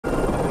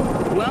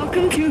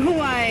Welcome to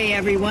Hawaii,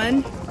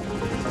 everyone.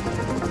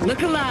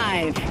 Look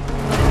alive.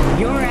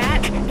 You're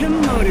at the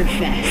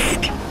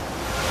Motorfest.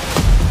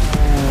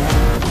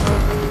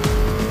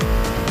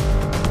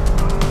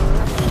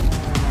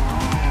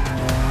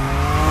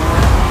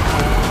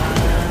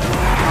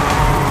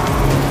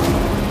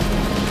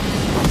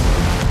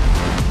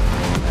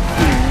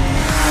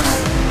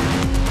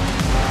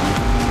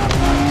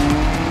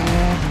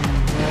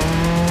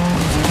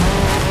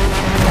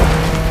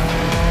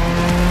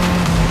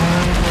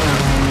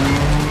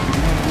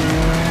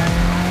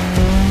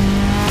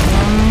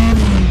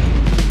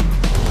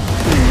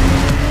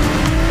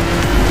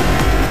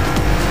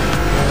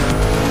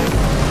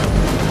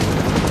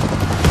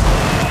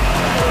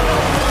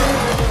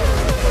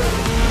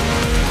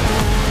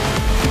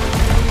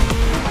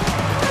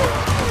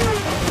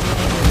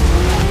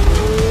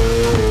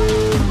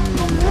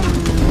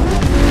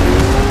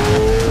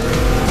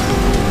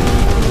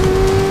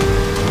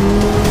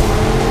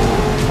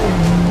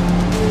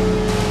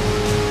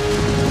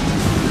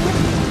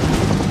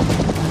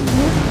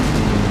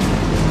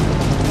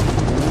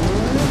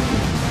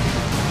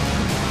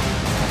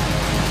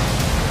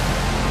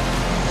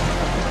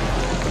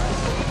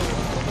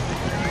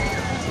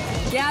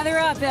 Gather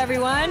up,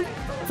 everyone.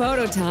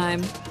 Photo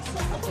time.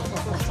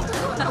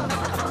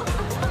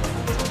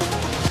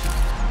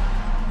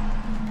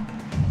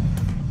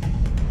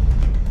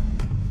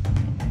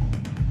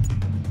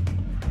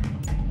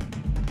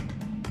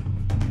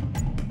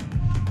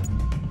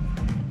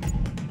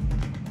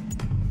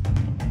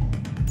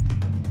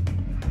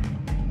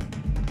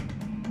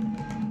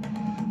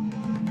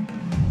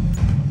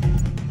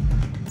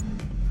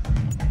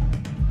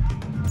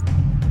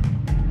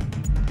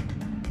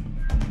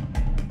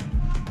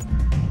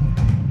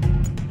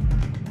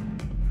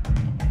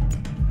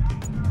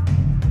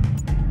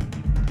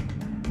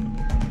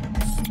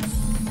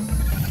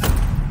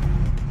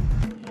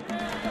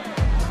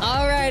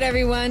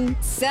 Everyone,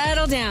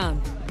 settle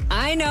down.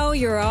 I know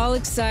you're all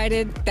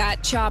excited.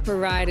 That chopper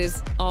ride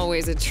is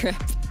always a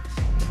trip.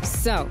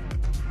 So,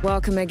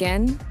 welcome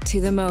again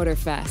to the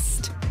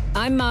Motorfest.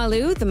 I'm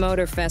Malu, the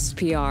Motorfest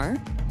PR,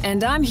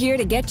 and I'm here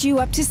to get you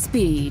up to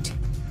speed.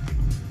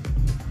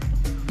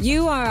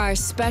 You are our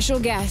special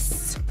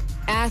guests,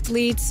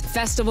 athletes,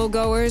 festival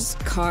goers,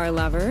 car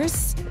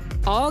lovers,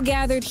 all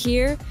gathered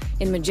here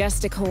in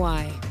majestic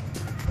Hawaii.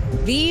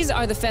 These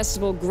are the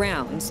festival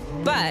grounds,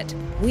 but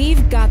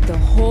we've got the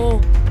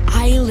whole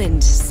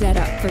island set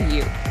up for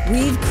you.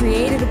 We've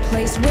created a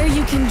place where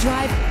you can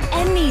drive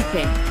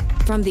anything,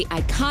 from the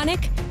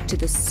iconic to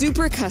the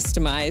super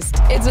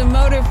customized. It's a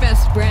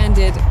Motorfest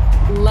branded,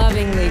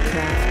 lovingly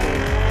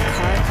crafted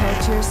car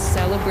culture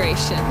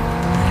celebration.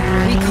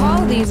 We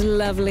call these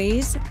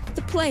lovelies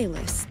the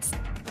playlists.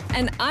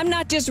 And I'm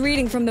not just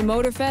reading from the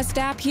Motorfest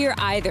app here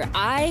either.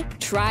 I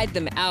tried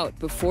them out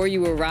before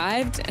you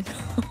arrived.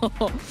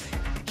 And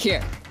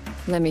here,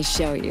 let me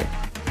show you.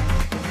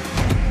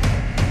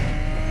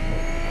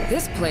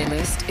 This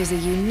playlist is a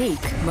unique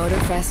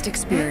Motorfest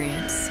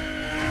experience.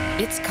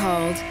 It's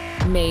called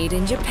Made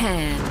in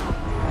Japan.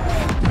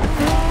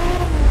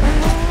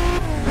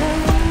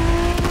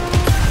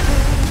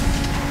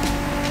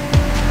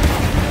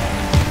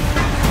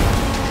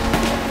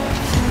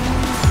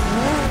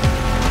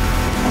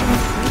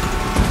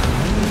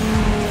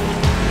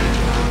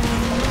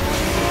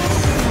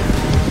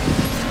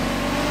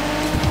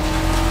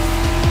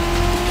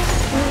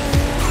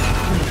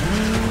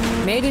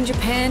 Made in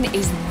Japan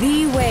is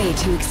the way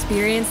to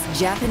experience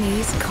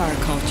Japanese car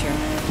culture.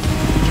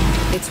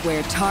 It's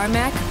where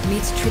tarmac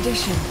meets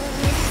tradition.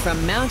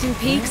 From mountain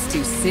peaks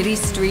to city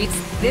streets,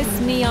 this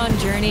neon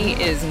journey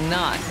is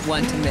not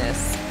one to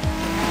miss.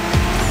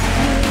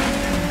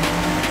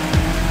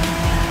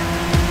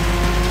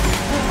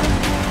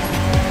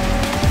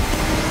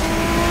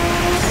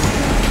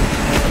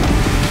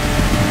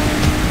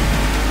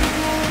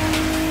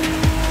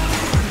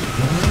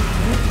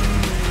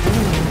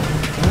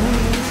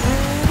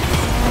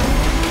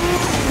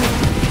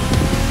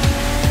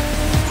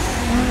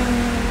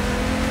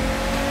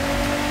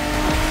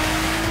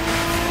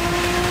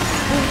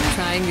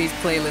 These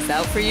playlists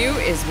out for you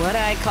is what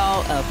I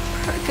call a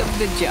perk of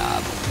the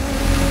job.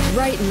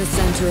 Right in the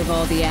center of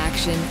all the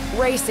action,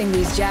 racing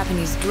these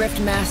Japanese drift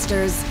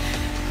masters,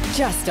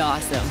 just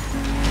awesome.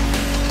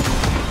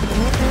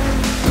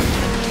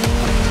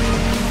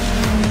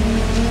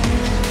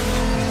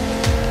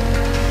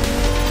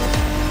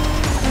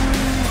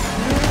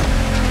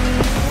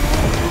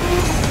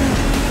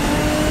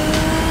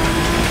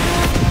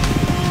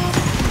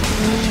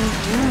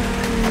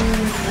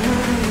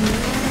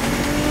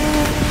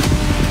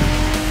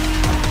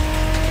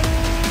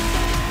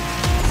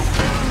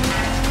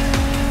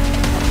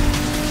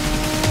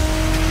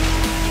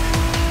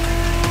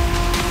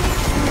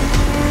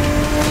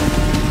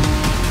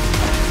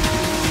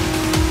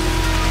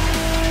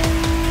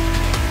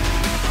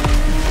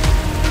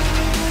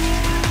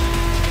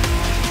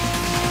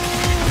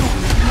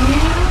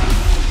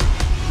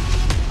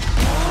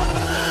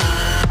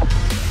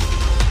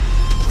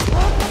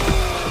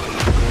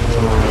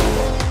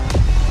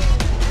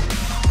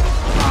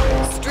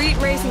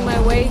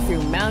 way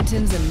through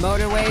mountains and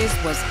motorways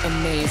was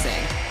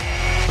amazing.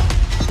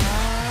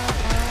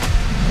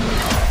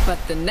 But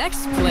the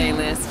next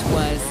playlist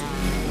was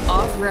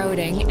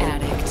Off-Roading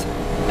Addict,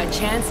 a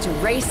chance to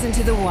race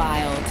into the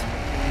wild.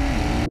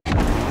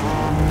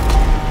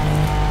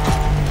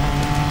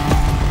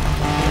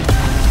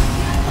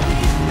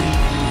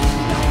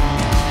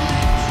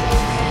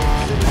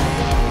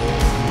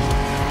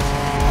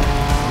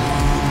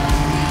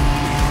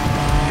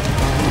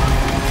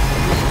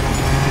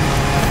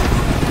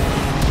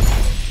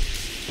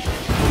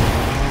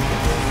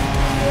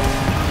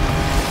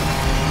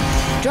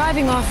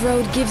 Driving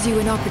off-road gives you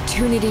an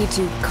opportunity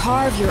to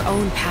carve your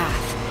own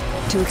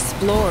path, to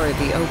explore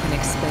the open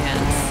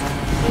expanse.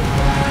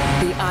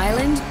 The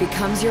island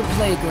becomes your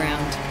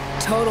playground.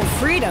 Total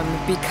freedom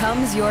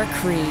becomes your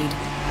creed.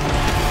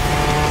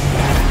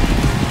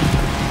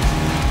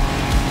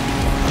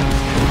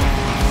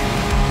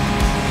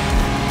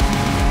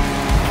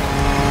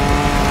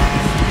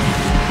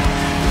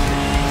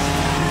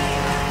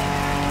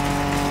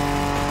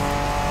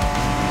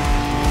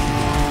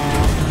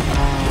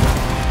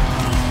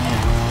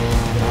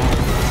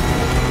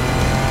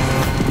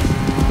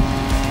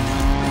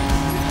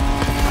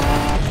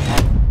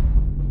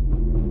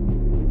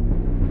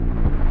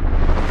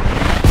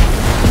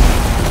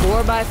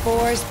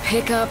 Fours,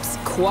 pickups,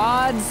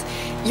 quads,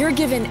 you're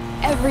given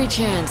every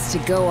chance to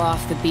go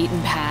off the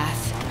beaten path.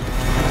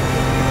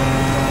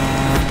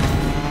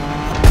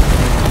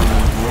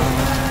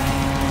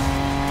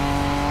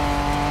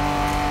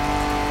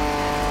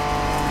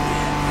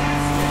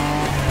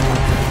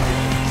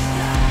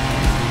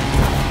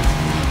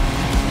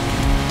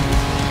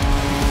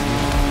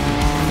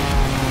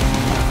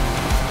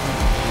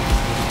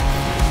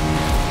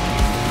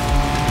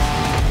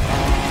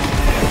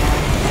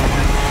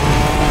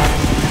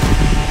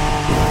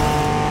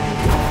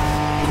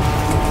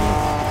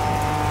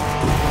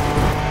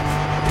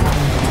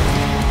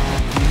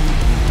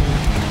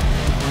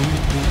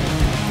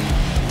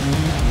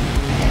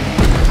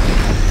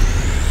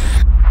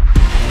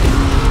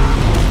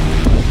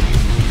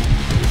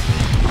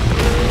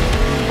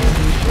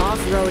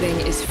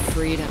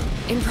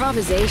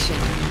 Improvisation.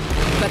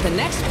 But the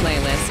next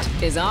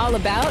playlist is all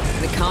about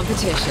the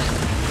competition.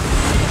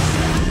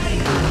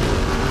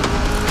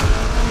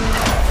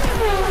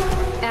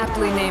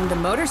 Aptly named the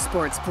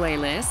Motorsports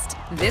playlist,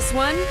 this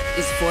one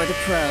is for the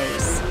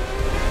pros.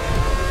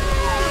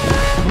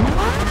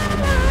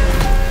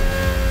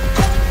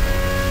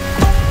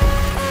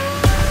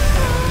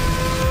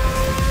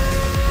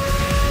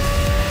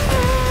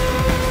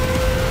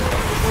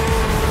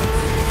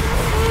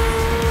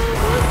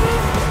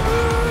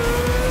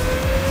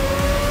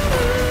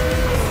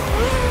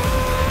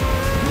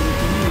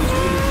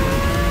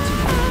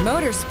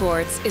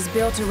 Motorsports is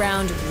built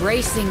around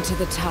racing to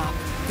the top,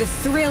 the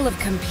thrill of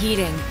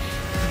competing,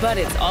 but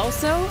it's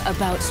also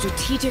about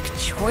strategic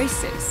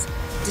choices,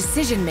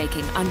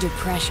 decision-making under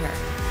pressure.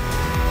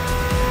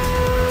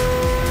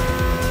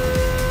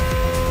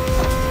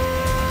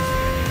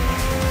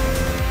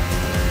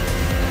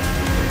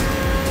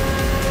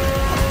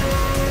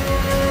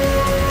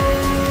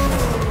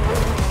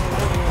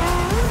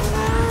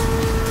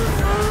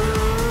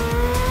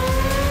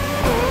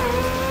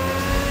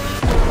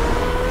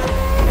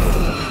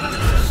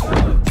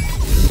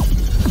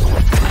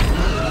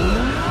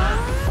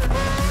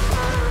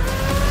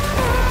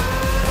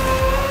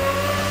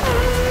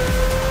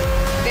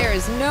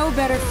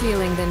 Better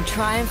feeling than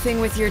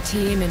triumphing with your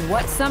team in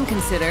what some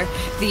consider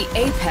the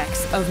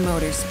apex of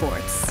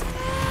motorsports.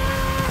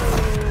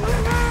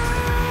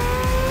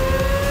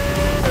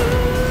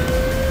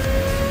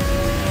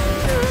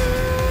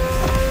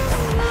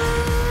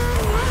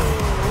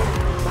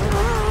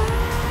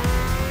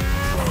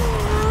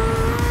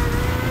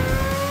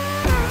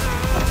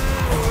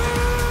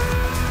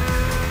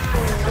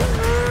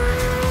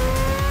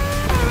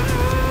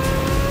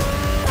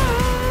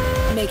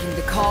 Making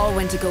the call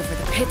when to go for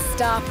the pit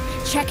stop,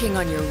 checking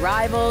on your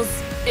rivals,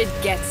 it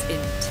gets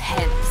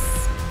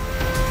intense.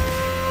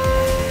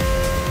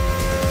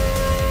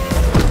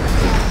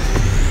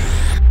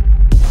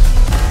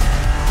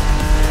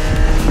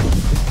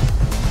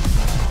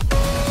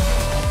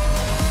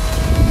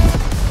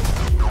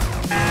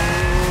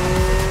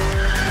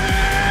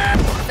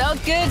 Felt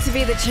good to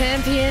be the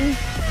champion,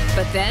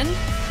 but then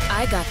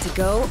I got to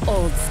go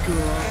old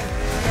school.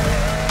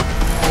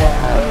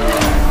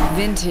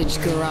 Vintage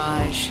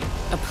Garage,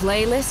 a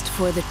playlist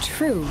for the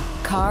true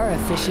car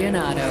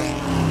aficionado.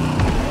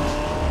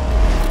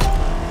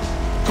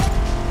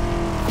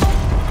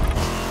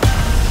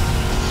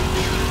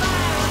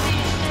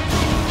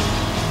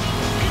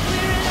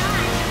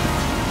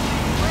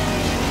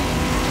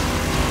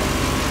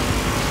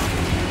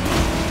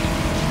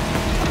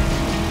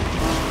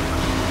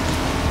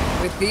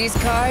 With these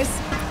cars,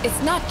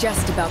 it's not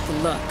just about the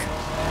look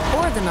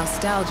or the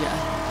nostalgia.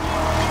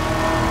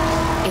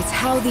 It's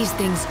how these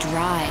things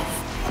drive,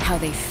 how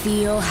they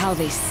feel, how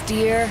they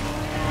steer.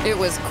 It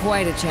was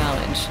quite a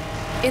challenge,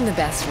 in the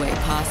best way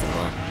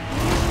possible.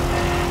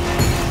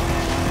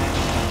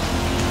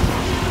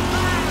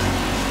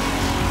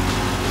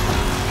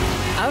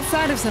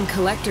 Outside of some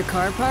collector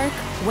car park,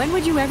 when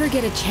would you ever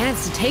get a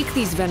chance to take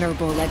these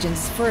venerable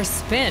legends for a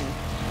spin?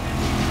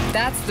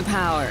 That's the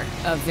power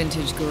of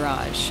Vintage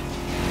Garage.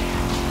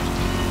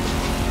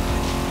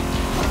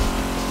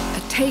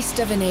 A taste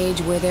of an age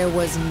where there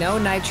was no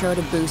nitro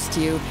to boost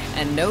you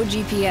and no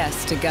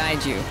GPS to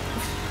guide you.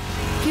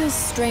 Feels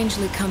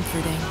strangely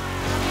comforting.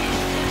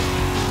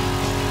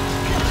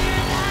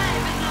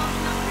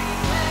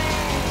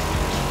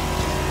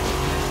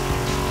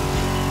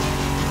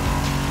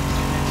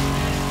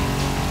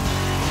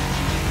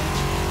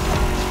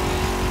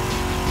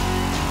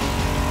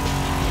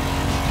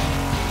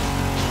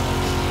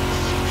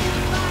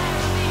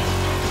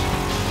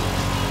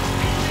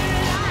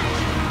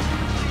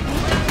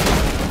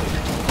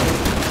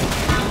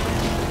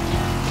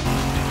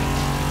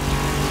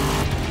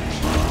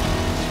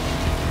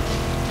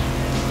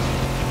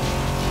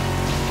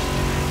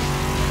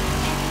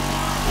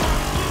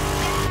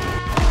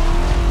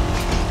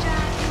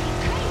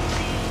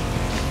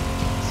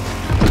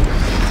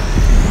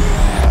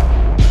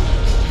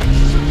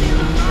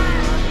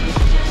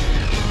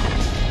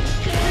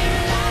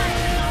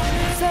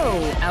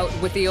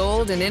 With the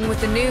old and in with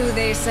the new,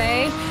 they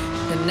say.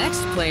 The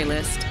next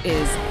playlist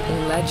is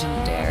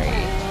legendary.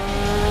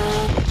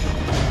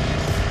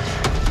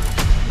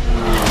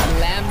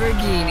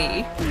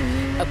 Lamborghini.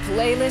 A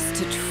playlist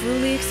to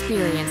truly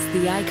experience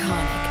the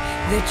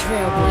iconic, the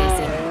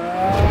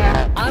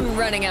trailblazing. I'm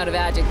running out of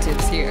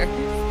adjectives here.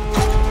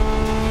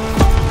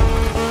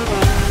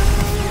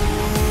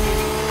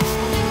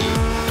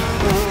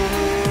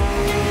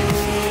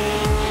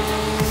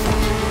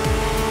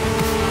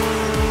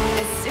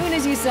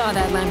 Saw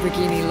that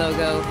Lamborghini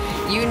logo,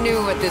 you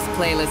knew what this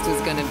playlist was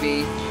gonna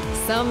be.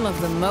 Some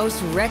of the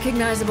most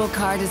recognizable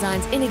car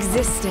designs in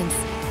existence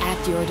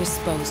at your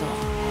disposal.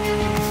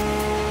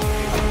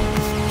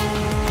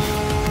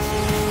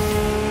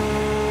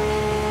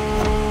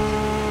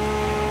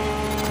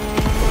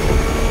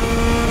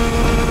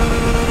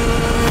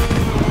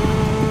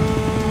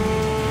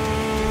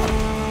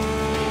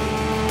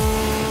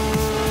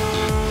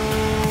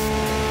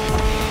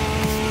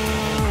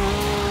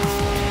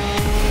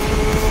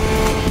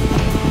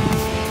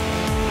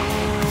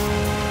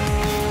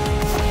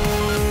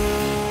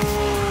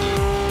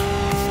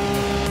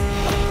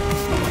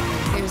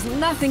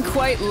 Nothing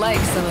quite like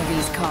some of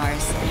these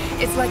cars.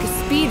 It's like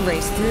a speed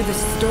race through the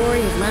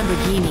story of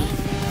Lamborghini,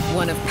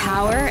 one of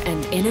power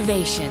and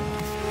innovation.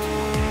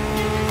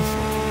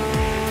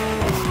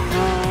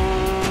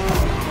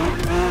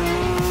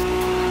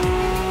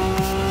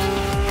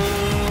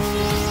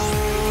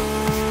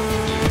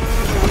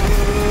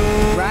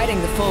 Riding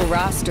the full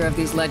roster of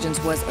these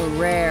legends was a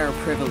rare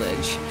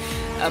privilege.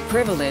 A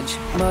privilege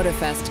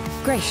Motorfest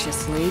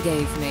graciously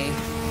gave me.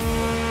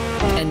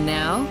 And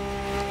now,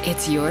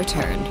 it's your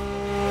turn.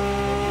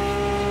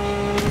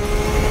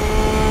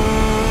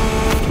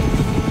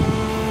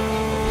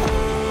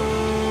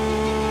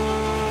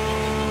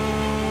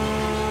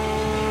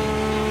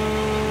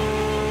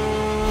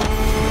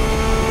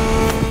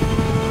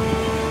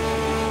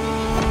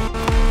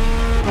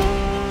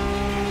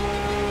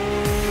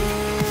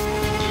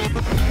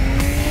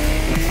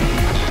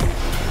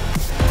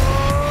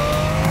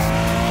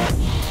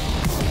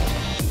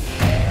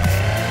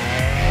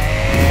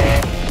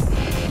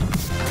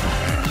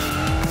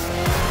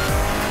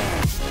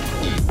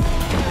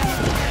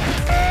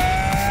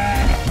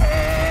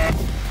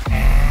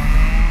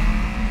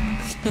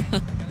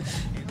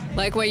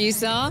 Like what you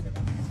saw?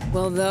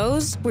 Well,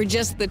 those were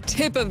just the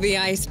tip of the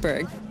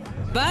iceberg.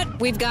 But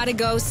we've got to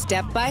go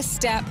step by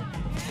step.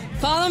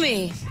 Follow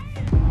me.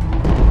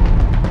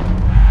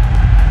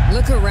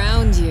 Look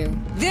around you.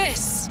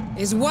 This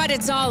is what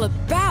it's all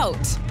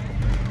about.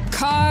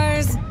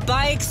 Cars,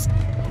 bikes,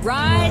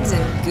 rides,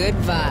 and good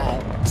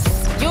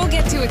vibes. You'll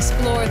get to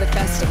explore the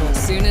festival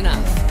soon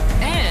enough.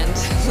 And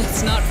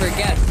let's not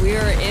forget, we're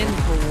in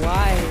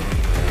Hawaii.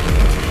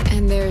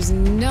 And there's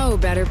no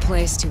better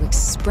place to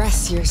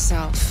express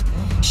yourself.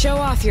 Show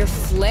off your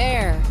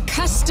flair.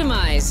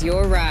 Customize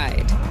your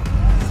ride.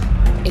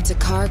 It's a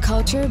car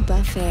culture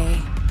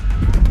buffet.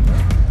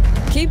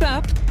 Keep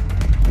up.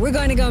 We're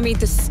going to go meet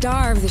the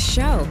star of the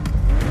show.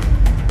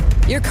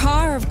 Your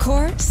car, of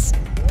course.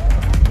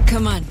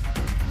 Come on.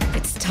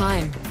 It's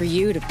time for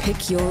you to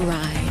pick your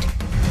ride.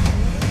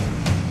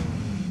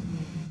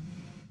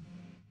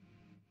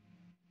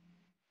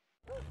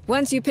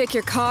 Once you pick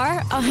your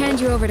car, I'll hand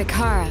you over to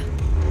Kara,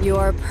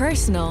 your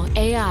personal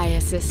AI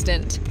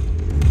assistant.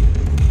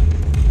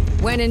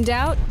 When in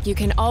doubt, you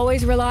can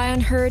always rely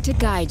on her to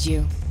guide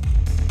you.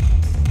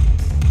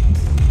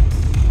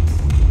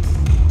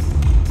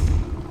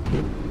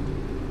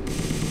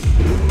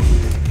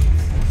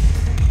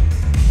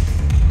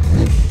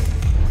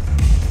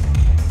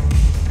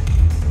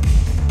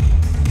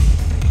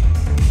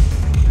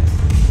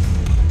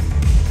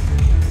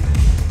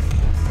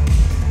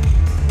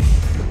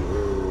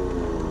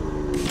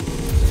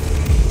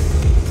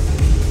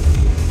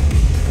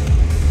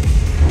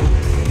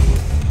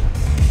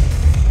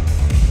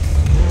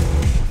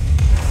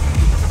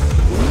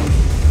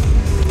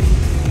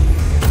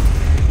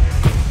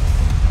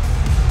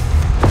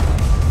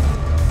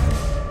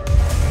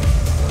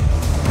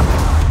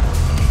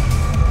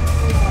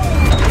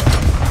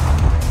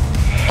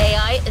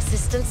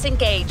 resistance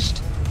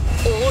engaged.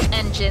 All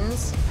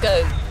engines,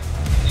 go.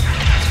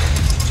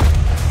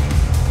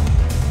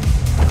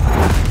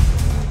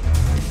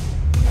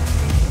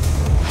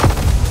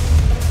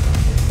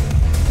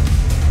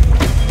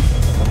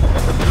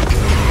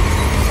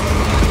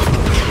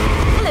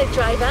 Hello,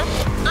 driver.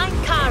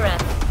 I'm Kara.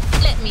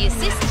 Let me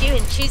assist you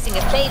in choosing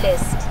a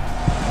playlist.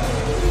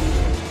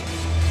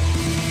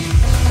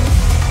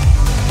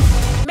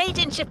 Made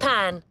in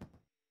Japan.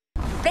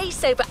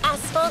 Race over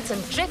asphalt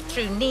and drift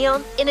through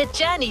neon in a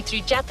journey through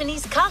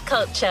Japanese car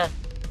culture.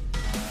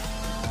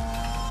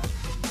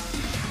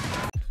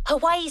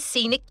 Hawaii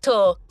Scenic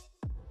Tour.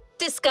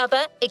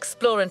 Discover,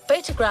 explore and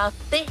photograph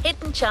the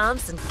hidden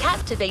charms and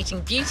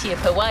captivating beauty of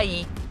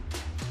Hawaii.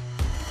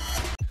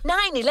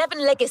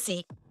 911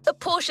 Legacy, a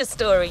Porsche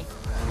story.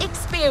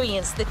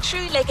 Experience the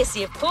true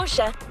legacy of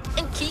Porsche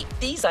and keep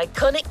these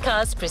iconic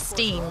cars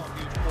pristine.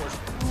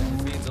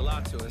 It means a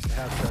lot to us to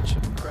have such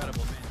an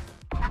incredible man.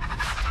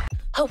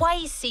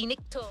 Hawaii Scenic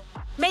Tour.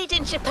 Made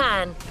in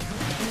Japan.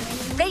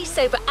 Race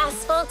over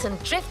asphalt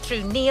and drift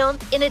through neon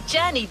in a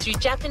journey through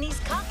Japanese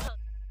car culture.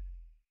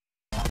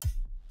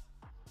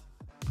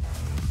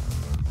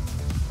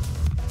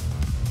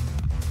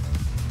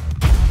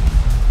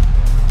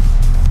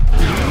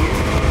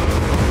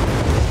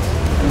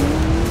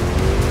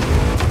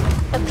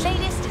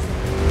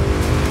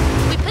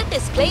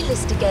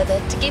 Playlist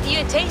together to give you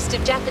a taste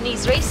of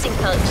Japanese racing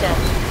culture.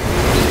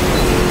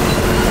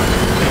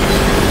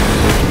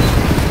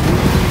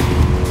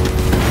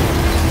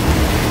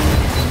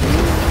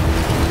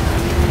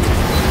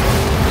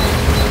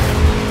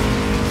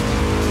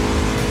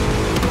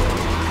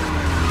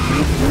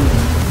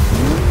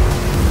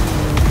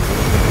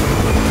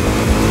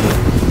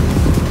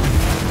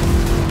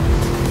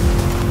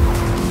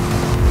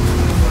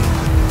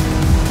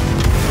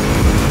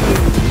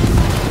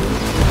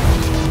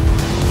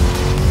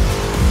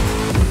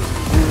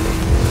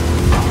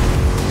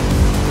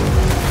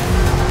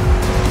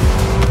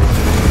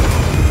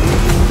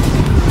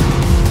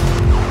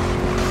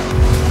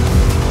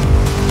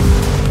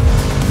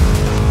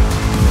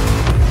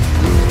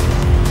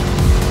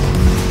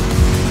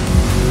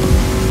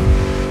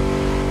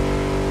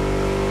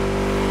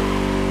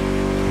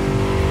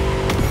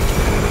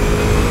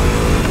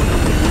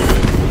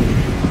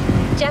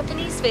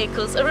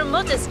 Vehicles are a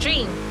modest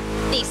dream.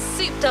 These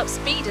souped-up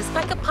speeders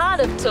pack a pile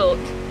of torque.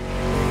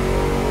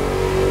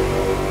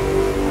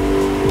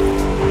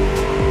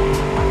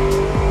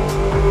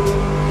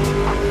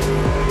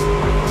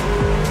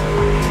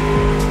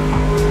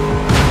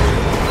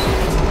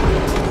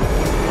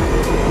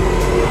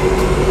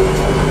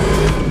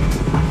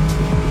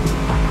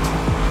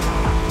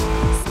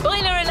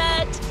 Spoiler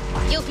alert!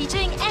 You'll be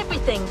doing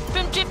everything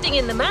from drifting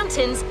in the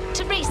mountains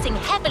to racing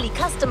heavily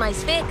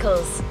customized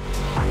vehicles.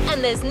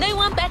 And there's no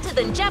one better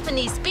than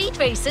Japanese speed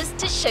racers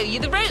to show you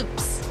the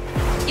ropes.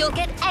 You'll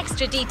get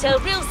extra detail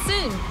real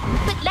soon,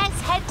 but let's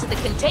head to the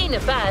container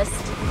first.